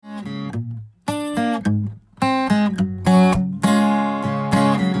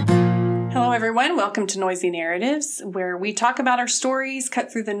Welcome to Noisy Narratives, where we talk about our stories,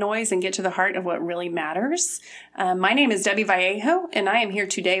 cut through the noise, and get to the heart of what really matters. My name is Debbie Vallejo, and I am here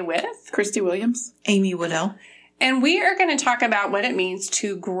today with Christy Williams, Amy Woodell. And we are going to talk about what it means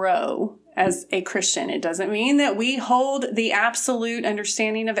to grow as a Christian. It doesn't mean that we hold the absolute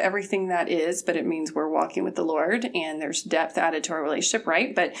understanding of everything that is, but it means we're walking with the Lord, and there's depth added to our relationship,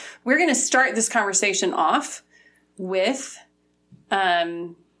 right? But we're going to start this conversation off with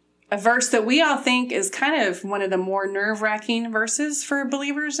a verse that we all think is kind of one of the more nerve-wracking verses for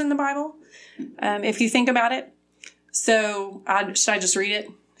believers in the Bible, if you think about it. So should I just read it?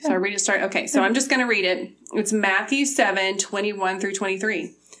 Yeah. So I read it start. Okay, so I'm just going to read it. It's Matthew 7:21 through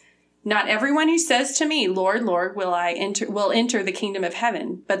 23. Not everyone who says to me, Lord, Lord, will enter the kingdom of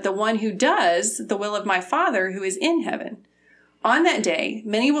heaven, but the one who does the will of my Father who is in heaven. On that day,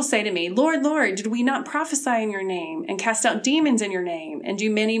 many will say to me, Lord, Lord, did we not prophesy in your name and cast out demons in your name and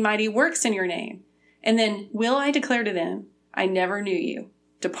do many mighty works in your name? And then will I declare to them, I never knew you.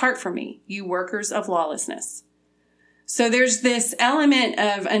 Depart from me, you workers of lawlessness. So there's this element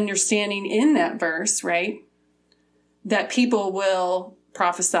of understanding in that verse, right? That people will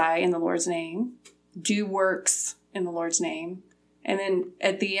prophesy in the Lord's name, do works in the Lord's name, and then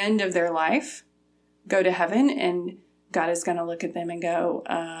at the end of their life, go to heaven, and God is going to look at them and go,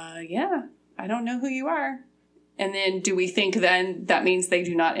 yeah, I don't know who you are. And then do we think then that means they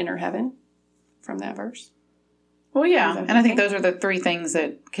do not enter heaven from that verse? Well, yeah. And I think those are the three things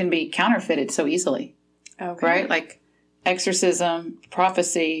that can be counterfeited so easily. Okay. Right? Like exorcism,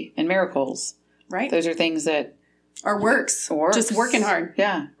 prophecy, and miracles. Right. Those are things that are works. Just working hard.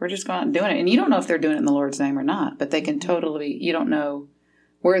 Yeah. We're just going out and doing it. And you don't know if they're doing it in the Lord's name or not, but they can totally, you don't know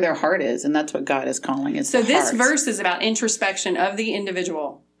where their heart is, and that's what God is calling is so the this heart. Verse is about introspection of the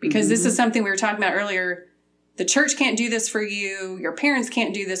individual, because this is something we were talking about earlier. The church can't do this for you. Your parents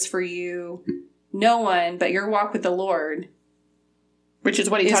can't do this for you. No one, but your walk with the Lord. Which is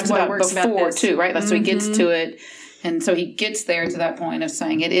what he talks about before, too, right? That's so he gets to it. And so he gets there to that point of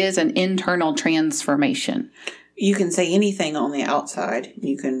saying it is an internal transformation. You can say anything on the outside.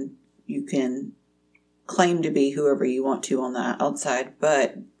 You can claim to be whoever you want to on the outside,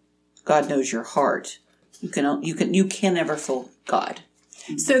 but God knows your heart. You can never fool God.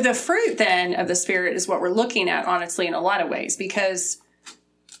 So the fruit then of the Spirit is what we're looking at, honestly, in a lot of ways, because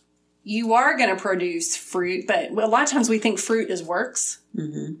you are going to produce fruit, but a lot of times we think fruit is works,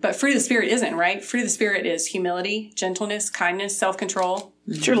 but fruit of the Spirit isn't, right? Fruit of the Spirit is humility, gentleness, kindness, self-control.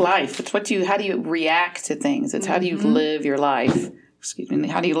 It's your life. It's how do you react to things? It's how do you live your life?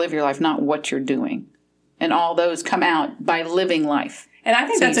 How do you live your life, not what you're doing? And all those come out by living life. And I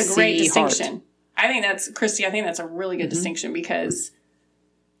think that's a great distinction. I think that's a really good distinction, because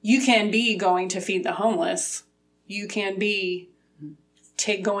you can be going to feed the homeless. You can be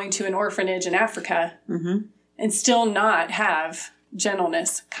going to an orphanage in Africa and still not have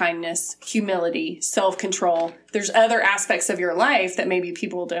gentleness, kindness, humility, self-control. There's other aspects of your life that maybe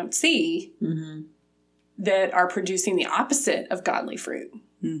people don't see that are producing the opposite of godly fruit.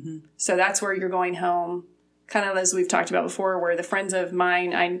 So that's where you're going home, kind of as we've talked about before, where the friends of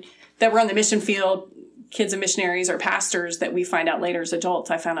mine that were on the mission field, kids of missionaries or pastors that we find out later as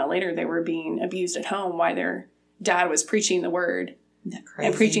adults, I found out later they were being abused at home while their dad was preaching the word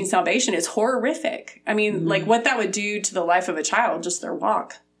and preaching salvation. Is horrific. I mean, like what that would do to the life of a child, just their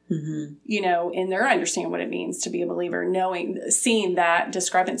walk, in their understanding what it means to be a believer, seeing that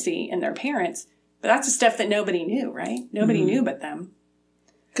discrepancy in their parents. But that's the stuff that nobody knew, right? Nobody knew but them.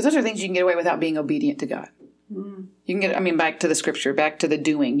 Because those are things you can get away without being obedient to God. You can get, back to the scripture, back to the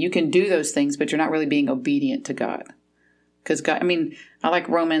doing. You can do those things, but you're not really being obedient to God. Because God, I like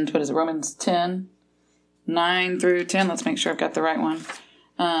Romans, Romans 10, 9 through 10. Let's make sure I've got the right one.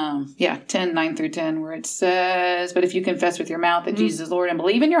 10, 9 through 10, where it says, but if you confess with your mouth that Jesus is Lord and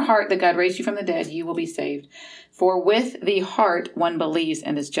believe in your heart that God raised you from the dead, you will be saved. For with the heart one believes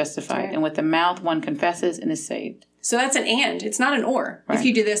and is justified, and with the mouth one confesses and is saved. So that's an and. It's not an or. Right. If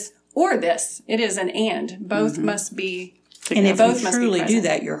you do this or this, it is an and. Both must be together. And if you truly do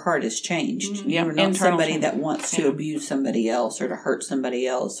that, your heart is changed. You're not somebody that wants to abuse somebody else or to hurt somebody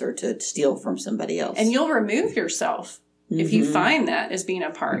else or to steal from somebody else. And you'll remove yourself. If you find that as being a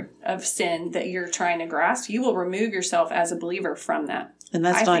part of sin that you're trying to grasp, you will remove yourself as a believer from that. And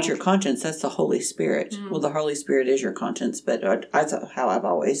that's not your conscience. That's the Holy Spirit. Well, the Holy Spirit is your conscience, but that's how I've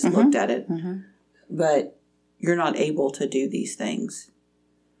always looked at it. But you're not able to do these things.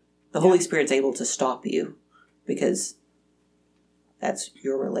 The Holy Spirit's able to stop you because that's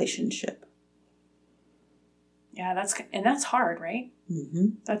your relationship. Yeah, that's hard, right?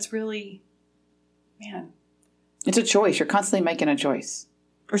 That's really, man. It's a choice. You're constantly making a choice.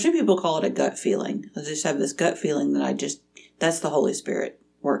 Or some people call it a gut feeling. I just have this gut feeling that that's the Holy Spirit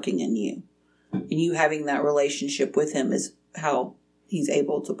working in you. And you having that relationship with him is how he's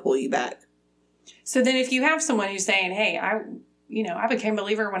able to pull you back. So then if you have someone who's saying, hey, I became a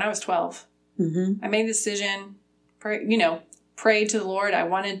believer when I was 12. Mm-hmm. I made the decision, prayed to the Lord. I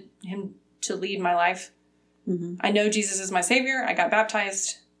wanted him to lead my life. Mm-hmm. I know Jesus is my Savior. I got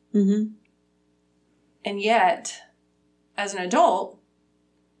baptized. Mm-hmm. And yet, as an adult,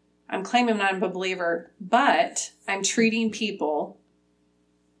 I'm claiming I'm a believer, but I'm treating people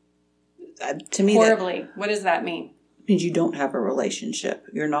to me horribly. What does that mean? It means you don't have a relationship.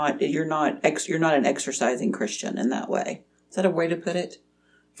 You're not an exercising Christian in that way. Is that a way to put it?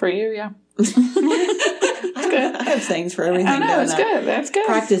 For you, yeah. I have things for everything. I know, it's good. That's good.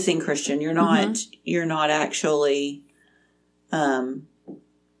 Practicing Christian. You're not actually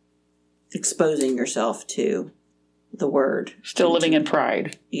exposing yourself to the word. Still living in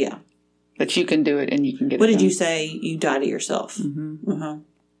pride. Yeah. That you can do it and you can get What it did done. you say? You die to yourself. Mm-hmm. Uh-huh.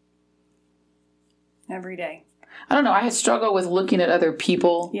 Every day. I don't know. I struggle with looking at other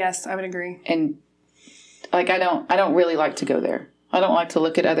people. Yes, I would agree. And I don't really like to go there. I don't like to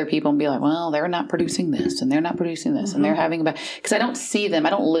look at other people and be like, well, they're not producing this and they're not producing this and they're having a bad, because I don't see them. I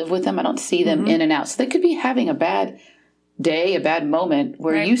don't live with them. I don't see them in and out. So they could be having a bad day, a bad moment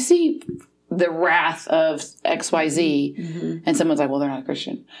where you see the wrath of XYZ and someone's like, well, they're not a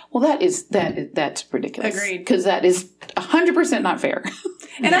Christian. Well, that's ridiculous. Agreed. Because that is 100% not fair.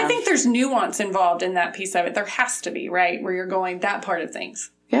 And I think there's nuance involved in that piece of it. There has to be, right? Where you're going, that part of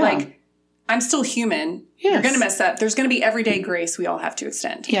things. Yeah. Like, I'm still human. Yes. You're going to mess up. There's going to be everyday grace we all have to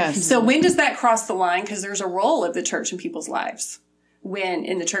extend. Yes. So when does that cross the line? Because there's a role of the church in people's lives.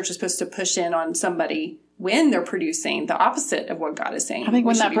 And the church is supposed to push in on somebody when they're producing the opposite of what God is saying. I think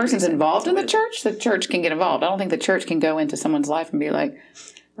when that person's involved in the church can get involved. I don't think the church can go into someone's life and be like,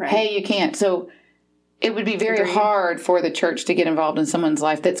 hey, you can't. So it would be very hard for the church to get involved in someone's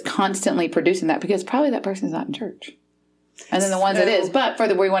life that's constantly producing that, because probably that person's not in church. And then the ones that is. But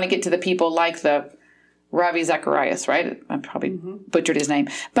further, we want to get to the people like the Ravi Zacharias, right? I probably butchered his name.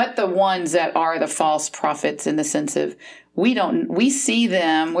 But the ones that are the false prophets, in the sense of we see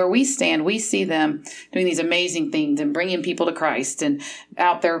them where we stand. We see them doing these amazing things and bringing people to Christ and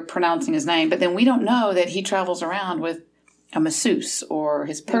out there pronouncing his name. But then we don't know that he travels around with a masseuse or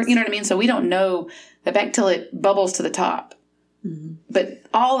his you know what I mean? So we don't know that back till it bubbles to the top. Mm-hmm. But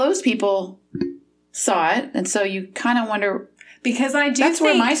all those people saw it, and so you kind of wonder, because that's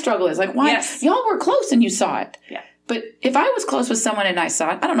where my struggle is. Like, why y'all were close and you saw it? Yeah. But if I was close with someone and I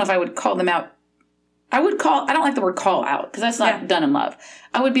saw it, I don't know if I would call them out. I don't like the word call out, because that's not done in love.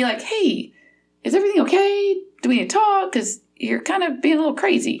 I would be like, hey, is everything okay? Do we need to talk? Because you're kind of being a little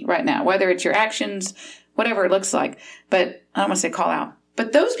crazy right now, whether it's your actions, whatever it looks like. But I don't want to say call out.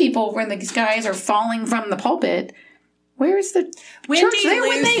 But those people, when these guys are falling from the pulpit, where is the church there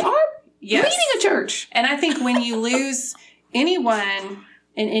when they are leading a church? And I think when you lose anyone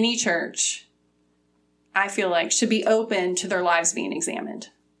in any church, I feel like should be open to their lives being examined.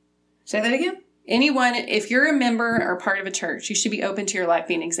 Say that again? Anyone, if you're a member or part of a church, you should be open to your life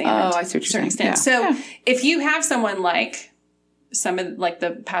being examined. Oh, I see what you're saying. Yeah. So if you have someone like some of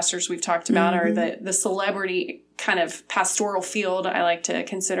the pastors we've talked about, or the celebrity kind of pastoral field, I like to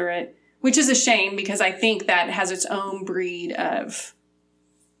consider it, which is a shame, because I think that has its own breed of,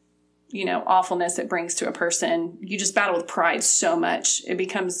 awfulness it brings to a person. You just battle with pride so much. It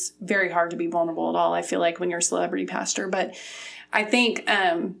becomes very hard to be vulnerable at all, I feel like, when you're a celebrity pastor. But I think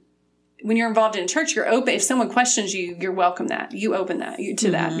when you're involved in a church, you're open. If someone questions you, you're welcome that. You open that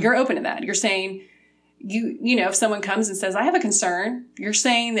to that. You're open to that. You're saying, if someone comes and says, I have a concern, you're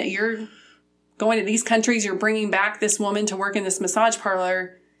saying that you're going to these countries, you're bringing back this woman to work in this massage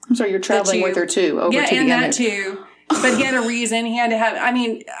parlor. I'm sorry, you're traveling with her too, over to the end. Yeah, and that too. But he had a reason. He had to have,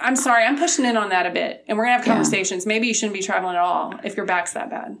 I'm sorry, I'm pushing in on that a bit. And we're going to have conversations. Maybe you shouldn't be traveling at all if your back's that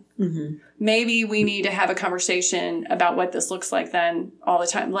bad. Mm-hmm. Maybe we need to have a conversation about what this looks like then all the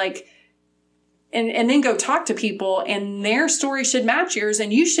time. Like, and then go talk to people, and their story should match yours,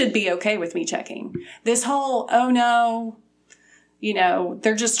 and you should be okay with me checking. This whole, oh no,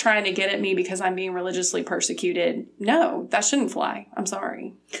 they're just trying to get at me because I'm being religiously persecuted. No, that shouldn't fly. I'm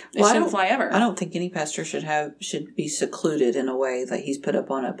sorry. It shouldn't fly ever. I don't think any pastor should be secluded in a way that he's put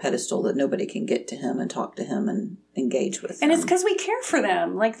up on a pedestal that nobody can get to him and talk to him and engage with him. And it's because we care for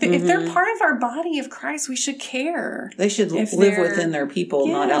them. Like, if they're part of our body of Christ, we should care. They should live within their people,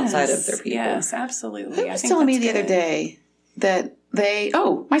 not outside of their people. Yes, absolutely. Who was telling me the other day that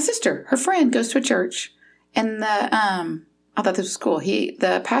my sister, her friend goes to a church, and I thought this was cool.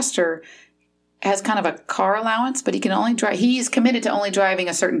 The pastor has kind of a car allowance, but he can only drive. He's committed to only driving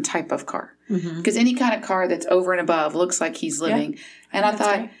a certain type of car because any kind of car that's over and above looks like he's living. Yeah. And I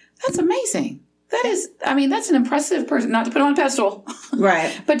thought, that's amazing. That is, I mean, that's an impressive person, not to put on a pedestal.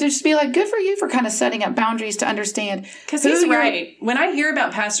 Right. But to just be like, good for you for kind of setting up boundaries to understand. Because he's right. When I hear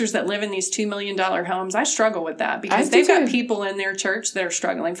about pastors that live in these $2 million homes, I struggle with that because they've got people in their church that are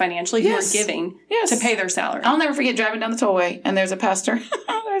struggling financially who are giving to pay their salary. I'll never forget driving down the tollway and there's a pastor.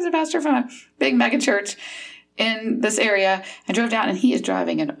 There's a pastor from a big mega church in this area. I drove down and he is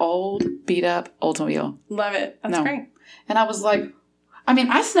driving an old, beat up Oldsmobile. Love it. That's great. And I was like, I mean,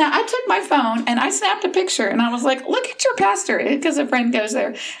 I took my phone and I snapped a picture and I was like, look at your pastor, because a friend goes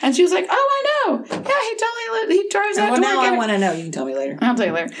there. And she was like, oh, I know. Yeah, he drives out to work. Now I want to know. You can tell me later. I'll tell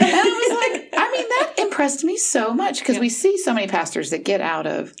you later. And I was like, I mean, that impressed me so much because we see so many pastors that get out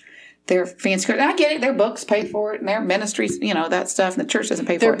of their fancy career. I get it. Their books pay for it and their ministries, that stuff, and the church doesn't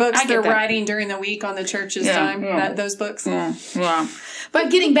pay for it. Their books they're writing during the week on the church's time, those books. Yeah. But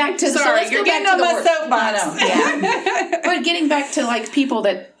getting back to... Sorry, you're getting on my soapbox. Yeah. But getting back to, like, people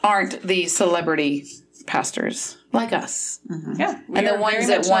that aren't the celebrity pastors, like us. Mm-hmm. Yeah. And the ones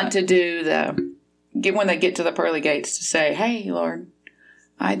that want to do when they get to the pearly gates to say, hey, Lord,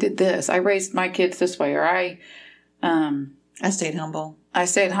 I did this. I raised my kids this way. Or I stayed humble. I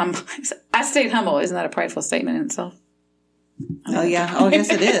stayed humble. I stayed humble. Isn't that a prideful statement in itself? Oh, yeah. Oh,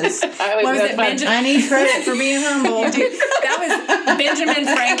 yes, it is. I need credit for being humble. That was Benjamin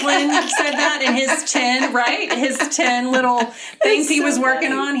Franklin said that in his 10, right? His 10 little things he was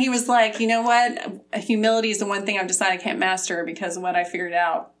working on. He was like, you know what? Humility is the one thing I've decided I can't master because what I figured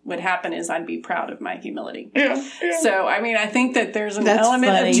out would happen is I'd be proud of my humility. Yeah. So, I mean, I think that there's an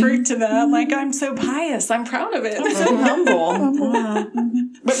element of truth to that. Like, I'm so pious. I'm proud of it. I'm so humble.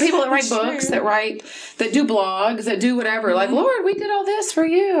 But people that write books, that do blogs, that do whatever, like, Lord, we did all this for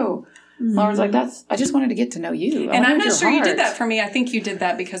you. Lord's like, I just wanted to get to know you. And I'm not sure you did that for me. I think you did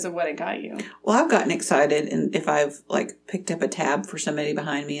that because of what it got you. Well, I've gotten excited, and if I've picked up a tab for somebody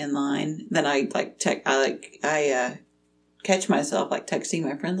behind me in line, then I catch myself texting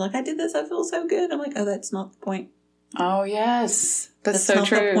my friends I did this. I feel so good. I'm like, oh, that's not the point. Oh yes, that's so not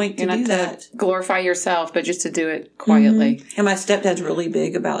true. The point to do that. To glorify yourself, but just to do it quietly. Mm-hmm. And my stepdad's really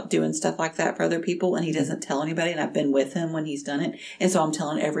big about doing stuff like that for other people, and he doesn't tell anybody. And I've been with him when he's done it, and so I'm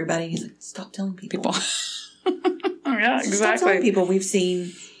telling everybody. He's like, "Stop telling people." Yeah, exactly. Stop telling people. We've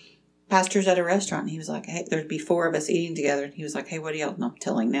seen pastors at a restaurant, and he was like, "Hey, there'd be 4 of us eating together." And he was like, "Hey, what do y'all?" I'm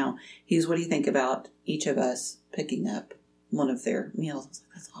telling now. What do you think about each of us picking up one of their meals? I was like,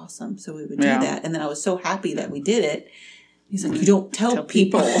 that's awesome. So we would do that. And then I was so happy that we did it. He's like, you don't tell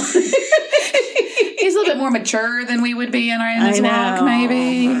people. He's a little bit more mature than we would be in his walk,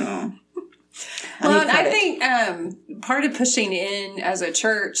 maybe. Well, I think part of pushing in as a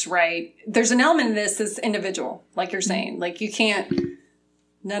church, right, there's an element of this is individual, like you're saying. Like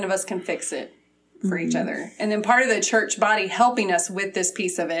none of us can fix it for each other. And then part of the church body helping us with this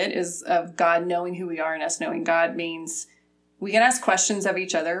piece of it is of God knowing who we are, and us knowing God means we can ask questions of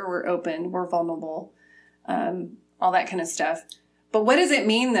each other. We're open. We're vulnerable. All that kind of stuff. But what does it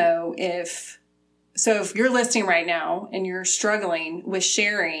mean, though, if you're listening right now and you're struggling with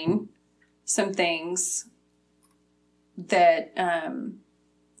sharing some things that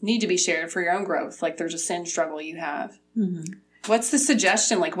need to be shared for your own growth, like there's a sin struggle you have. Mm-hmm. What's the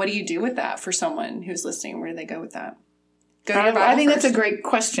suggestion? What do you do with that for someone who's listening? Where do they go with that? Go to your Bible I think first. That's a great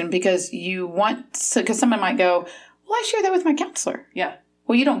question because because someone might go, well, I share that with my counselor. Yeah.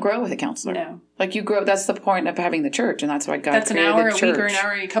 Well, you don't grow with a counselor. No. You grow, that's the point of having the church, and that's why God created the church. That's an hour a week or an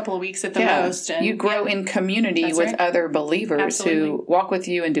hour a couple of weeks at the most. And you grow in community with other believers who walk with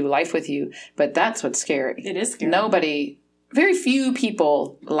you and do life with you, but that's what's scary. It is scary. Very few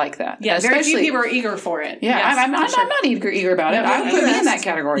people like that. Yeah, very few people are eager for it. Yeah, yes, I'm not eager about it. I put me in that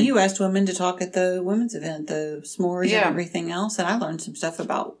category. You asked women to talk at the women's event, the s'mores and everything else, and I learned some stuff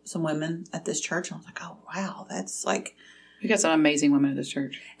about some women at this church, and I was like, oh, wow, that's you got some amazing women at this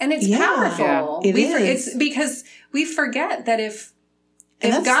church. And it's powerful. Yeah, it is. It's because we forget that if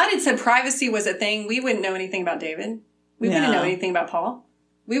God had said privacy was a thing, we wouldn't know anything about David. We wouldn't know anything about Paul.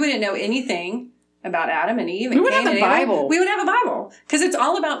 We wouldn't know anything about Adam and Eve. And we would have a Bible. We would have a Bible. Because it's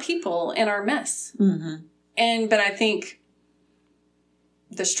all about people and our mess. Mm-hmm. But I think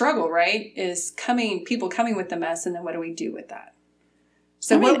the struggle, right, is people coming with the mess, and then what do we do with that?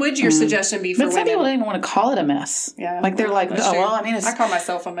 So what would your suggestion be for women? But some people don't even want to call it a mess. Yeah. They're like, I call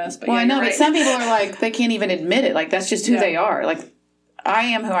myself a mess. But I know, but some people are like, they can't even admit it. That's just who they are. I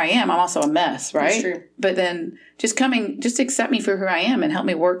am who I am. I'm also a mess, right? That's true. But then just accept me for who I am and help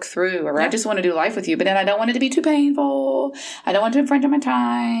me work through. Or I just want to do life with you. But then I don't want it to be too painful. I don't want to infringe on my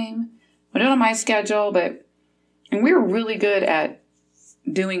time. I do it on my schedule, and we're really good at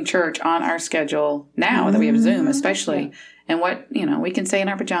doing church on our schedule now that we have Zoom, especially. Yeah. And what, we can say in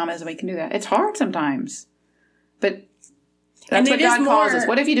our pajamas and we can do that. It's hard sometimes, but that's what God calls us.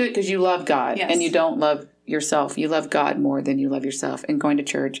 What if you do it because you love God and you don't love yourself? You love God more than you love yourself. And going to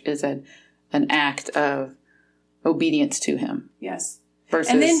church is an act of obedience to Him. Yes.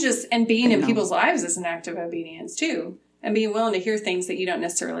 Versus, and then being in people's lives is an act of obedience too. And being willing to hear things that you don't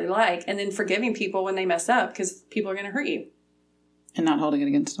necessarily like. And then forgiving people when they mess up because people are going to hurt you. And not holding it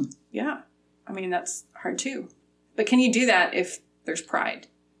against them. Yeah. I mean, that's hard too. But can you do that if there's pride?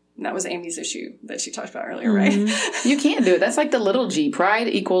 And that was Amy's issue that she talked about earlier, right? You can't do it. That's like the little g. Pride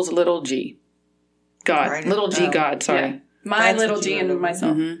equals little g. God. Right. Little g God, sorry. Yeah. My little g and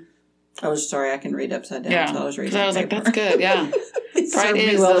myself. Mm-hmm. I was sorry, I can read upside down. So I was reading. I was like, that's good, yeah. Pride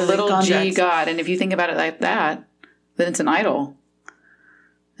is the little g God. And if you think about it like that, then it's an idol.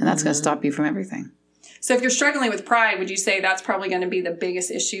 And that's going to stop you from everything. So if you're struggling with pride, would you say that's probably going to be the biggest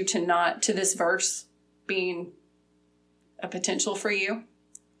issue to this verse being a potential for you?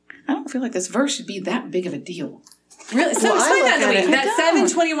 I don't feel like this verse should be that big of a deal. Really? So explain that to me. That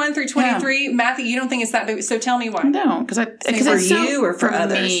 7:21 through 23, Matthew, you don't think it's that big? So tell me why. No, because for you or for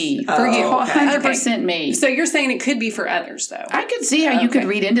others? Me. For you. 100% me. So you're saying it could be for others, though. I could see how you could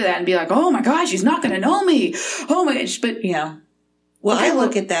read into that and be like, oh my gosh, he's not going to know me. Oh my gosh. But yeah. Well, I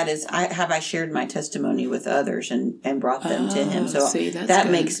look at that as I shared my testimony with others and brought them to Him. So that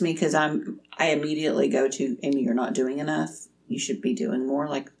makes me, because I immediately go to, Amy, you're not doing enough. You should be doing more.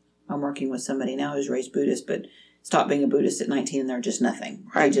 Like I'm working with somebody now who's raised Buddhist, but stopped being a Buddhist at 19 and they're just nothing.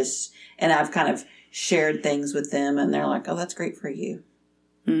 Right. And I've kind of shared things with them and they're like, oh, that's great for you.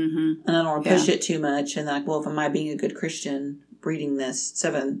 Mm-hmm. And I don't want to push it too much. And like, well, if am I being a good Christian reading this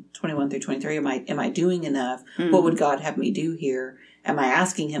 7:21 through 23, am I doing enough? Mm-hmm. What would God have me do here? Am I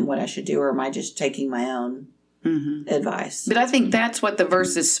asking Him what I should do, or am I just taking my own advice? But I think that's what the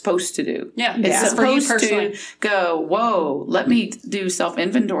verse is supposed to do. Yeah. It's supposed to go, whoa, let me do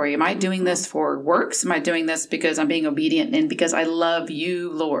self-inventory. Am I doing this for works? Am I doing this because I'm being obedient and because I love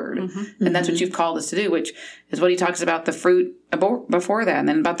you, Lord? Mm-hmm. And that's what you've called us to do, which is what He talks about the fruit before that, and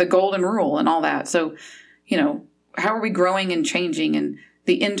then about the golden rule and all that. So, how are we growing and changing and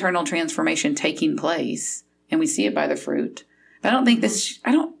the internal transformation taking place? And we see it by the fruit. I don't think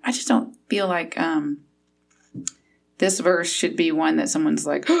I just don't feel like this verse should be one that someone's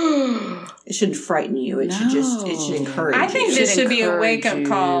like, it shouldn't frighten you. It should encourage you. I think this should be a wake-up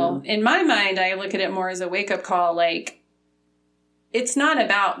call. In my mind, I look at it more as a wake-up call. Like, it's not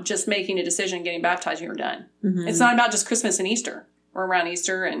about just making a decision and getting baptized and you're done. Mm-hmm. It's not about just Christmas and Easter. We're around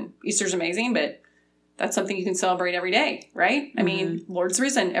Easter, and Easter's amazing, but that's something you can celebrate every day, right? Mm-hmm. I mean, Lord's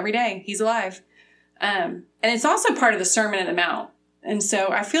risen every day. He's alive. And it's also part of the Sermon on the Mount. And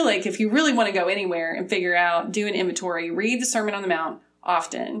so I feel like if you really want to go anywhere and figure out, do an inventory, read the Sermon on the Mount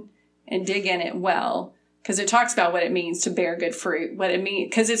often and dig in it well, because it talks about what it means to bear good fruit, what it means,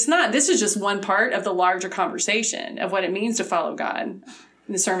 because this is just one part of the larger conversation of what it means to follow God in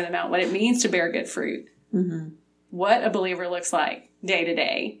the Sermon on the Mount, what it means to bear good fruit, what a believer looks like day to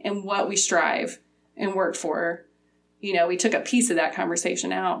day, and what we strive and work for. We took a piece of that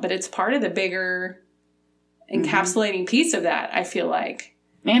conversation out, but it's part of the bigger encapsulating piece of that, I feel like.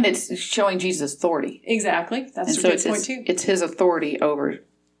 And it's showing Jesus' authority. Exactly. That's a good point, too. It's His authority over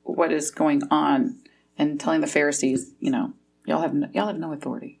what is going on and telling the Pharisees, y'all have no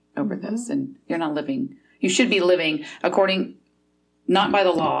authority over this, and you're not living. You should be living according, not by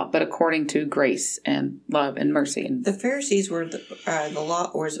the law, but according to grace and love and mercy. And the Pharisees were the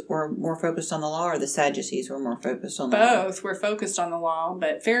law were more focused on the law, or the Sadducees were more focused on the law? Both were focused on the law,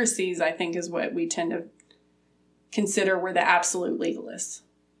 but Pharisees, I think, is what we tend to consider were the absolute legalists.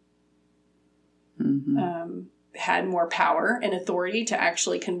 Had more power and authority to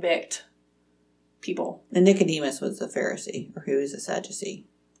actually convict people. And Nicodemus was a Pharisee, or who is a Sadducee?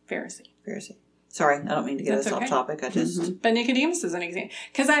 Pharisee. Sorry, I don't mean to get us off topic. I just... But Nicodemus is an example.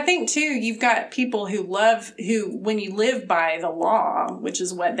 Because I think, too, you've got people who when you live by the law, which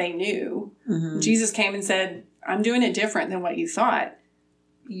is what they knew, Jesus came and said, I'm doing it different than what you thought.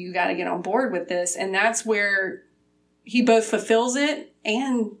 You got to get on board with this. And that's where He both fulfills it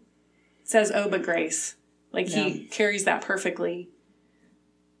and says, oh, but grace. Like, He carries that perfectly.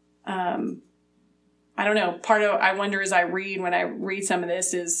 I don't know. Part of, I wonder as when I read some of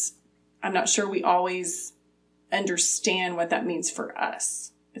this is, I'm not sure we always understand what that means for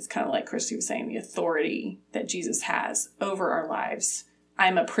us. It's kind of like Christy was saying, the authority that Jesus has over our lives.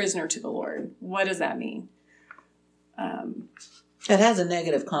 I'm a prisoner to the Lord. What does that mean? It has a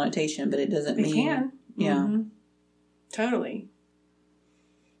negative connotation, but it doesn't mean... It can. Yeah. Totally.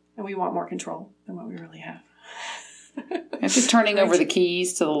 And we want more control than what we really have. It's just turning over the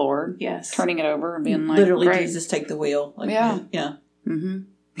keys to the Lord. Yes. Turning it over and being like, literally, right. Jesus, take the wheel. Like, Yeah. Yeah. Mm-hmm.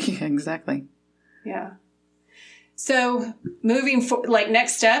 Yeah, exactly. Yeah. So moving forward, like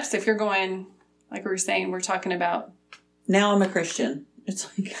next steps, if you're going, like we were saying, we're talking about. Now I'm a Christian. It's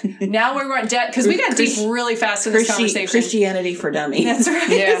like. Now we're going debt, because we got deep really fast in this conversation. Christianity for dummies. That's right.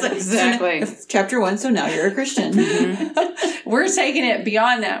 Yeah, exactly. Chapter 1, so now you're a Christian. We're taking it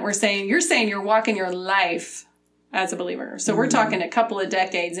beyond that. We're saying you're walking your life as a believer. So we're talking a couple of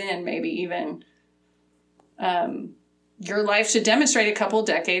decades in, maybe even. Your life should demonstrate a couple of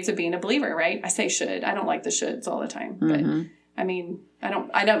decades of being a believer, right? I say should. I don't like the shoulds all the time, but I mean,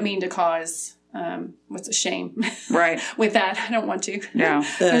 I don't mean to cause what's a shame, Right? with that. I don't want to. Yeah.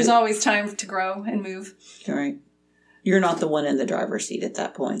 There's always time to grow and move. All right. You're not the one in the driver's seat at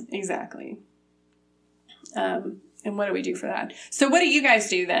that point. Exactly. And what do we do for that? So what do you guys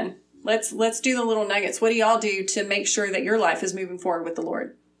do then? Let's do the little nuggets. What do y'all do to make sure that your life is moving forward with the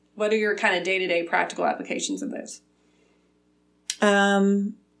Lord? What are your kind of day-to-day practical applications of those?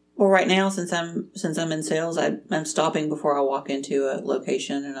 Well, right now, since I'm in sales, I'm stopping before I walk into a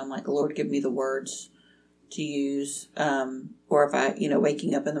location, and I'm like, Lord, give me the words to use. Or if I,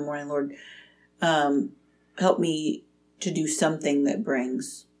 waking up in the morning, Lord, help me to do something that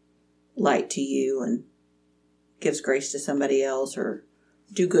brings light to you and gives grace to somebody else, or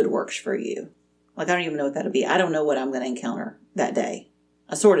do good works for you. Like, I don't even know what that'll be. I don't know what I'm going to encounter that day.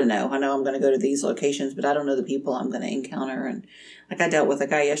 I sort of know. I know I'm going to go to these locations, but I don't know the people I'm going to encounter. And like, I dealt with a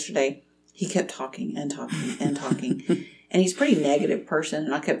guy yesterday. He kept talking and talking and talking. And he's a pretty negative person.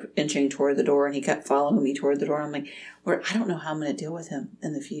 And I kept inching toward the door, and he kept following me toward the door. I'm like, Lord, I don't know how I'm going to deal with him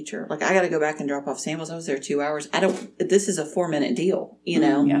in the future. Like, I got to go back and drop off samples. I was there 2 hours. This is a 4-minute deal,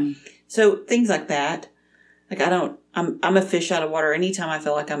 Yeah. So things like that. Like, I'm a fish out of water. Anytime I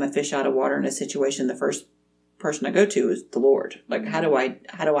feel like I'm a fish out of water in a situation, the first person I go to is the Lord. Like, how do I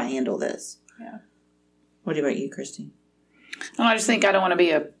handle this? Yeah. What about you, Christy? Well, I just think I don't want to be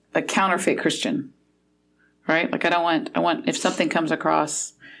a counterfeit Christian, right? Like, I want, if something comes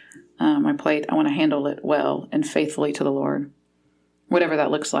across my plate, I want to handle it well and faithfully to the Lord, whatever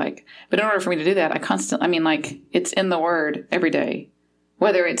that looks like. But in order for me to do that, it's in the Word every day,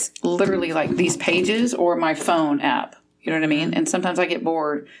 whether it's literally like these pages or my phone app. You know what I mean? And sometimes I get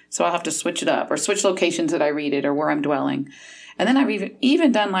bored, so I'll have to switch it up or switch locations that I read it or where I'm dwelling. And then I've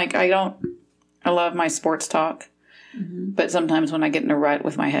even done like, I love my sports talk, but sometimes when I get in a rut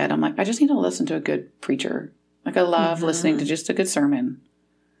with my head, I'm like, I just need to listen to a good preacher. Like, I love listening to just a good sermon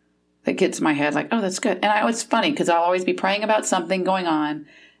that gets my head like, oh, that's good. And it's funny because I'll always be praying about something going on,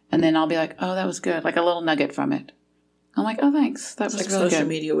 and then I'll be like, oh, that was good. Like a little nugget from it. I'm like, oh, thanks. That was like really social good.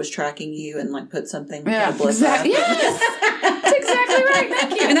 media was tracking you and like put something. Yeah, exactly. Yes, that's exactly right.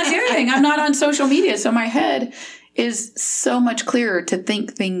 Thank you. And that's the other thing. I'm not on social media, so my head is so much clearer to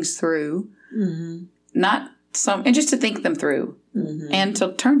think things through, and just to think them through, and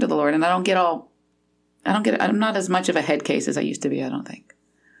to turn to the Lord. And I'm not as much of a head case as I used to be. I don't think.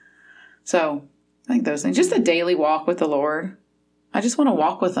 So I think those things, just a daily walk with the Lord. I just want to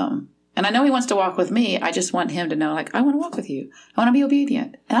walk with Him. And I know He wants to walk with me. I just want Him to know, like, I want to walk with you. I want to be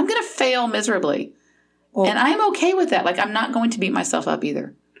obedient. And I'm going to fail miserably. Well, and I'm okay with that. Like, I'm not going to beat myself up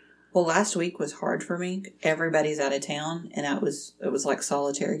either. Well, last week was hard for me. Everybody's out of town, and it was like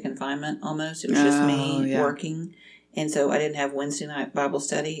solitary confinement almost. It was just me working. And so I didn't have Wednesday night Bible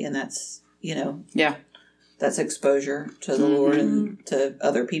study, and that's, that's exposure to the Lord and to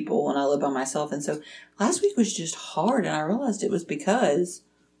other people when I live by myself. And so last week was just hard, and I realized it was because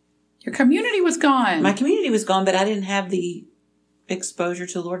your community was gone. My community was gone, but I didn't have the exposure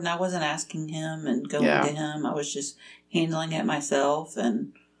to the Lord, and I wasn't asking Him and going to Him. I was just handling it myself.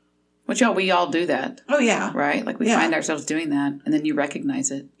 And we all do that. Oh, yeah. Right? Like, we find ourselves doing that, and then you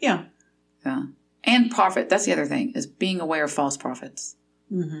recognize it. Yeah. Yeah. And prophet. That's the other thing, is being aware of false prophets.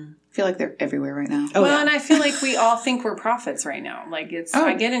 I feel like they're everywhere right now. And I feel like we all think we're prophets right now. Like,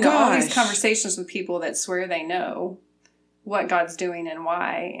 I get into all these conversations with people that swear they know what God's doing and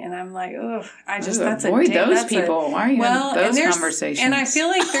why, and I'm like, ugh, avoid those people. Why are you in those conversations? And I feel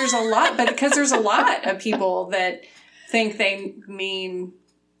like there's a lot, but because there's a lot of people that think they mean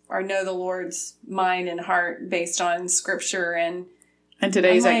or know the Lord's mind and heart based on Scripture and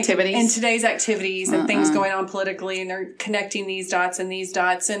today's activities. And today's activities and things going on politically, and they're connecting these dots and these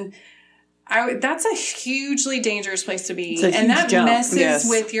dots. And that's a hugely dangerous place to be. And that messes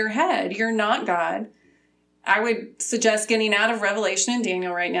with your head. You're not God. I would suggest getting out of Revelation and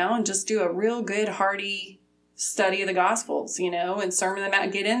Daniel right now and just do a real good, hearty study of the Gospels, and Sermon on the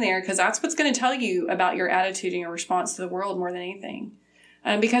Mount, get in there, because that's what's going to tell you about your attitude and your response to the world more than anything.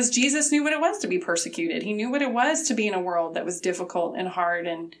 Because Jesus knew what it was to be persecuted. He knew what it was to be in a world that was difficult and hard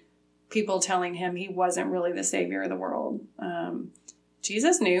and people telling him he wasn't really the savior of the world.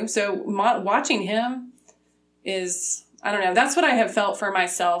 Jesus knew. So watching him is, I don't know, that's what I have felt for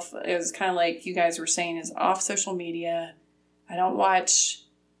myself. It was kind of like you guys were saying, is off social media. I don't watch.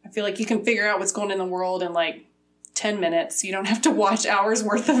 I feel like you can figure out what's going on in the world in like 10 minutes. You don't have to watch hours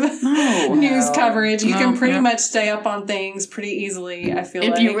worth of news coverage. You can pretty much stay up on things pretty easily, I feel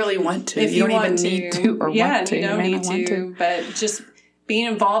like. If you really want to. If you don't even need to or want to. You don't need to. But just being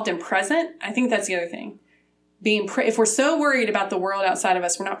involved and present, I think that's the other thing. If we're so worried about the world outside of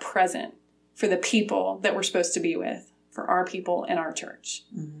us, we're not present for the people that we're supposed to be with, for our people in our church.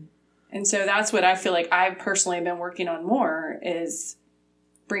 Mm-hmm. And so that's what I feel like I've personally been working on more, is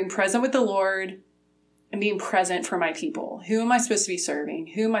being present with the Lord and being present for my people. Who am I supposed to be serving?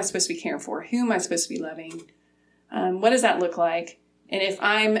 Who am I supposed to be caring for? Who am I supposed to be loving? What does that look like? And if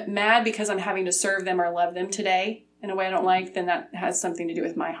I'm mad because I'm having to serve them or love them today in a way I don't like, then that has something to do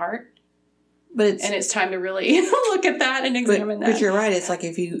with my heart. And it's time to really look at that and examine that. But you're right. It's like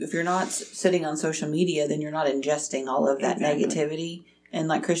if you're not sitting on social media, then you're not ingesting all of that negativity. And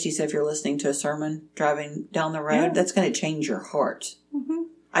like Christy said, if you're listening to a sermon driving down the road, that's going to change your heart. Mm-hmm.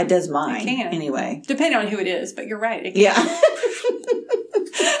 It does mine. It can. Anyway. Depending on who it is, but you're right. It can. Yeah.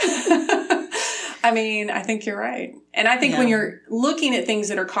 I mean, I think you're right. And I think when you're looking at things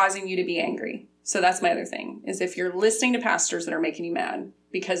that are causing you to be angry, so that's my other thing, is if you're listening to pastors that are making you mad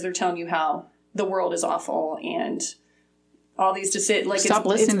because they're telling you how the world is awful and all these stop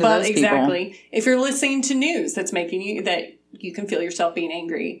listening to those people. Exactly. If you're listening to news that's making you, that you can feel yourself being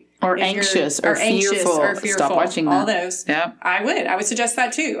angry. Or anxious or fearful. Stop watching that. All those. Yeah. I would suggest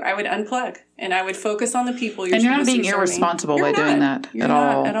that too. I would unplug and I would focus on the people you're And you're not being irresponsible by doing that at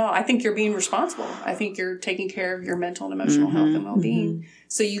all. At all. I think you're being responsible. I think you're taking care of your mental and emotional health and well-being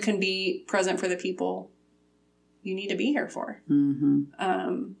so you can be present for the people you need to be here for.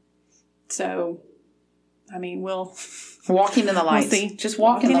 Mm-hmm. So, I mean, we'll... Walking in the light. We'll see. Just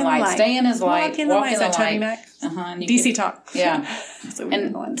walk in the light. Stay in his light. Walk in the light. Is that Tony Mac? DC Talk. Yeah.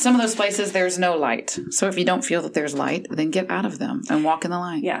 And some of those places, there's no light. So if you don't feel that there's light, then get out of them and walk in the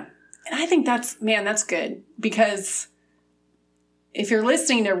light. Yeah. And I think that's good. Because if you're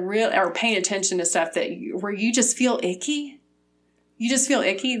listening to or paying attention to stuff where you just feel icky,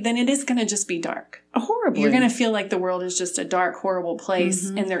 then it is going to just be dark. Horribly. You're going to feel like the world is just a dark, horrible place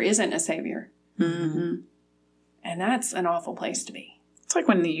and there isn't a savior. Mm-hmm. And that's an awful place to be. It's like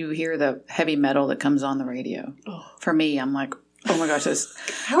when you hear the heavy metal that comes on the radio. Oh. For me, I'm like, oh my gosh,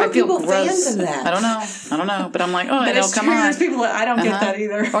 how are people fans of that? I don't know. But I'm like, oh, it'll come on. There's people that I don't get that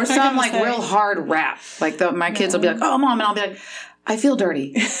either. Or some like real hard rap. Like my kids will be like, oh, Mom. And I'll be like, I feel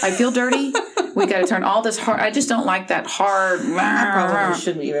dirty. We got to turn all this hard. I just don't like that hard. I probably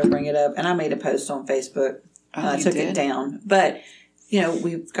shouldn't even bring it up. And I made a post on Facebook. I took it down. But...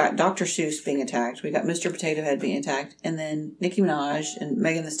 we've got Dr. Seuss being attacked. We got Mr. Potato Head being attacked. And then Nicki Minaj and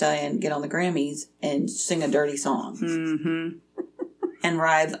Megan Thee Stallion get on the Grammys and sing a dirty song. Mm-hmm. And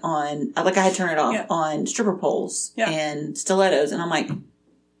ride on, I had to turn it off, on stripper poles and stilettos. And I'm like,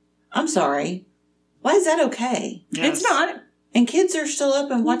 I'm sorry. Why is that okay? Yes. It's not. And kids are still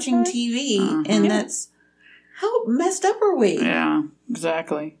up and watching TV. And that's, how messed up are we? Yeah,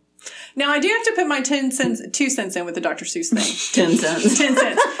 exactly. Now, I do have to put my 2 cents in with the Dr. Seuss thing. 10 cents. 10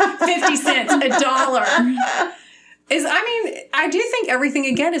 cents. 50 cents. $1. I do think everything,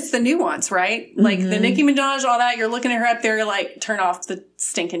 again, it's the nuance, right? Like the Nicki Minaj, all that, you're looking at her up there, you're like, turn off the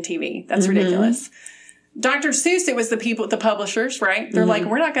stinking TV. That's ridiculous. Dr. Seuss, it was the publishers, right? They're like,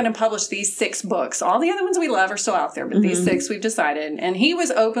 we're not going to publish these 6 books. All the other ones we love are still out there, but these 6 we've decided. And he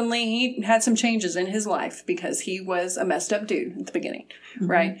had some changes in his life because he was a messed up dude at the beginning,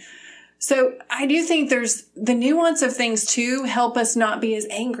 right? So I do think there's the nuance of things too help us not be as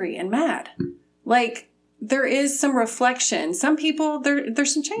angry and mad. Like there is some reflection. Some people,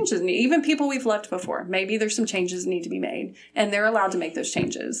 there's some changes. Even people we've loved before, maybe there's some changes that need to be made and they're allowed to make those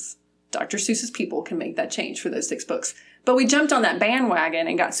changes. Dr. Seuss's people can make that change for those 6 books. But we jumped on that bandwagon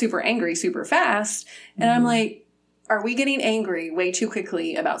and got super angry super fast. And I'm like, are we getting angry way too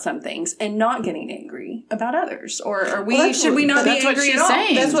quickly about some things and not getting angry about others? Or should we not be angry at all?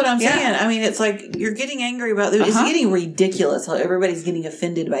 That's what I'm saying. I mean, it's like you're getting angry about it's getting ridiculous how everybody's getting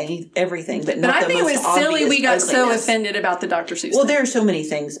offended by everything. But I think it was silly we got so offended about the Dr. Seuss thing. There are so many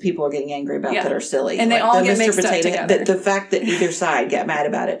things people are getting angry about that are silly. And they all get mixed up together. The fact that either side got mad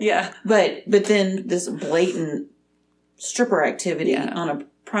about it. Yeah. But then this blatant stripper activity on a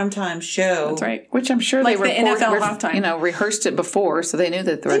primetime show. That's right. Which I'm sure like they NFL halftime. Rehearsed it before, so they knew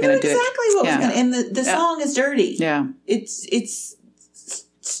that they were going to do it. Exactly what was going to. And the song is dirty. Yeah. It's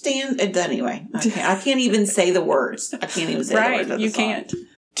stand anyway. I can't even say the words. I can't even say the words. Right, you can't.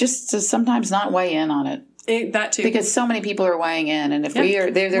 Just to sometimes not weigh in on it. That too. Because so many people are weighing in, and if we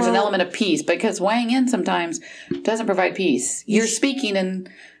are there's an element of peace, because weighing in sometimes doesn't provide peace. You're speaking, and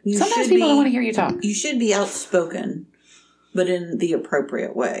sometimes people don't want to hear you talk. You should be outspoken, but in the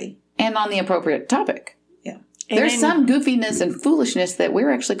appropriate way. And on the appropriate topic. Yeah. There's some goofiness and foolishness that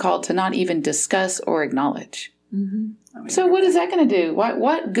we're actually called to not even discuss or acknowledge. Mm-hmm. So what is that going to do?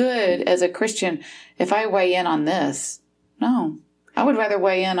 What good as a Christian if I weigh in on this? No. I would rather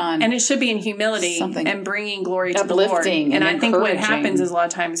weigh in on... And it should be in humility and bringing glory to the Lord. Uplifting and I think what happens is a lot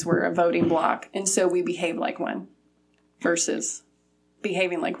of times we're a voting block. And so we behave like one versus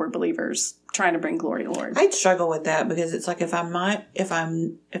behaving like we're believers, trying to bring glory to the Lord. I'd struggle with that because it's like if I'm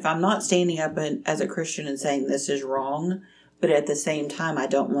not standing up as a Christian and saying this is wrong, but at the same time I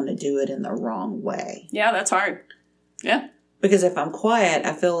don't want to do it in the wrong way. Yeah, that's hard. Yeah. Because if I'm quiet,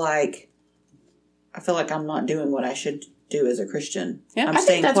 I feel like I'm not doing what I should do as a Christian. Yeah, I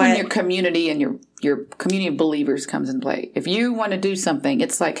think that's when your community and your community of believers comes in play. If you want to do something,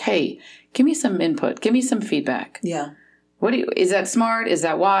 it's like, hey, give me some input, give me some feedback. Yeah. Is that smart? Is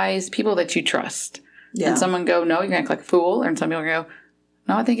that wise? People that you trust. Yeah. And someone go, no, you're going to act like a fool. And some people go,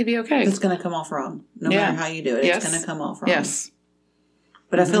 no, I think it'd be okay. It's going to come off wrong. No matter how you do it, it's going to come off wrong. Yes.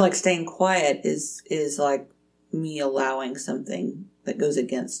 But I feel like staying quiet is like me allowing something that goes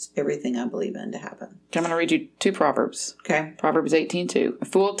against everything I believe in to happen. I'm going to read you 2 Proverbs. Okay. Proverbs 18:2. A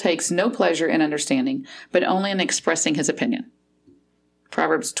fool takes no pleasure in understanding, but only in expressing his opinion.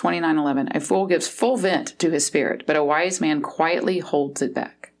 Proverbs 29:11. A fool gives full vent to his spirit, but a wise man quietly holds it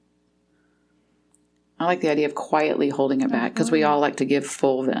back. I like the idea of quietly holding it back because we all like to give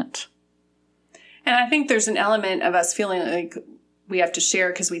full vent. And I think there's an element of us feeling like we have to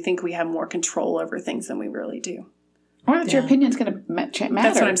share because we think we have more control over things than we really do. Or that your opinion's going to matter.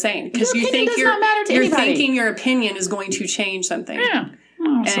 That's what I'm saying. Because you think you're thinking your opinion is going to change something. Yeah.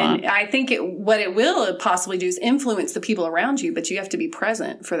 Oh, and I think what it will possibly do is influence the people around you, but you have to be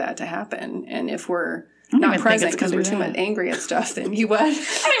present for that to happen. And if we're not present because we're too much angry at stuff, then you what? I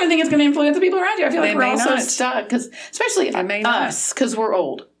don't even think it's going to influence the people around you. I feel like we're also stuck, especially us, because we're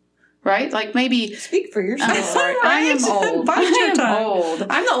old. Right? Like maybe... Speak for yourself. I'm sorry. I am old. I am old.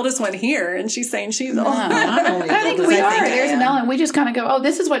 I'm the oldest one here, and she's saying she's old. I think we are. There's an element. We just kind of go, oh,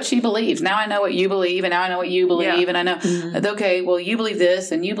 this is what she believes. Now I know what you believe, and now I know what you believe, and I know, okay, well, you believe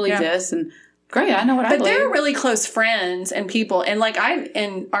this, and you believe this, and great, I know what I believe. But they're really close friends and people, and like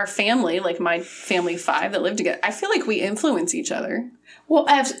in our family, like my family 5 that live together, I feel like we influence each other. Well,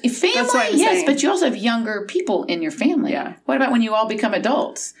 as family, yes, but you also have younger people in your family. Yeah. What about when you all become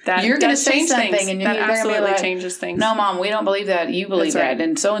adults? You're going to say something, things. And that you're absolutely like, changes things. No, Mom, we don't believe that. You believe that,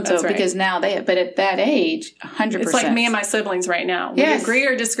 and so because now but at that age, 100%. It's like me and my siblings right now. We agree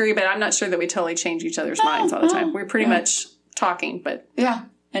or disagree, but I'm not sure that we totally change each other's minds all the time. We're pretty much talking, but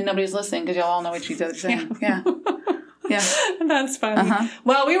and nobody's listening because y'all all know what each other's saying. Yeah. That's funny.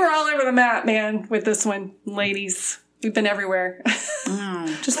 Well, we were all over the map, man, with this one, ladies. We've been everywhere.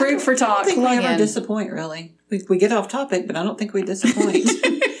 Just for talk. I don't think we ever disappoint, really. We get off topic, but I don't think we disappoint.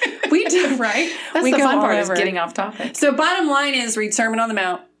 We do, right? That's the fun part, is getting off topic. So bottom line is read Sermon on the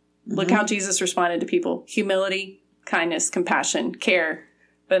Mount. Look how Jesus responded to people. Humility, kindness, compassion, care.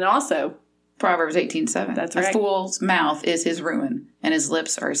 But also... Proverbs 18:7. That's right. A fool's mouth is his ruin, and his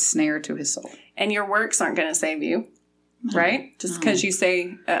lips are a snare to his soul. And your works aren't going to save you. Right? Just because you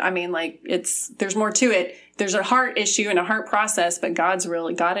say, there's more to it. There's a heart issue and a heart process, but God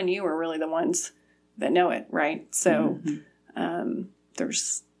and you are really the ones that know it, right? So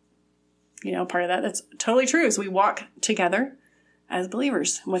there's, part of that that's totally true is we walk together as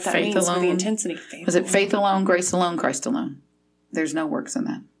believers. What that means for the intensity. Was it faith alone, grace alone, Christ alone? There's no works in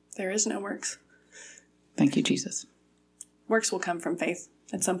that. There is no works. Thank you, Jesus. Works will come from faith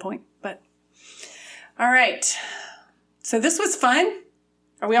at some point, but all right. So this was fun.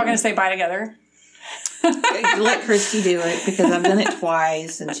 Are we all going to say bye together? Let Christy do it because I've done it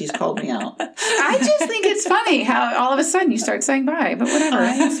twice and she's called me out. I just think it's funny how all of a sudden you start saying bye, but whatever.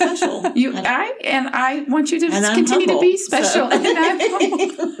 I am special. I want you to continue to be special. So.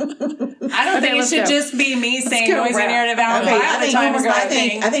 I don't think it should just be me saying noisy narrative out loud.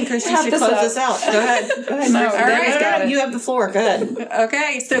 I think Christy should close this out. Go ahead. No, all right. You have the floor. Go ahead.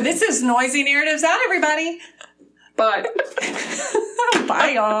 Okay, so this is Noisy Narratives Out, everybody. Bye.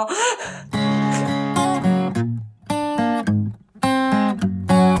 Bye, y'all.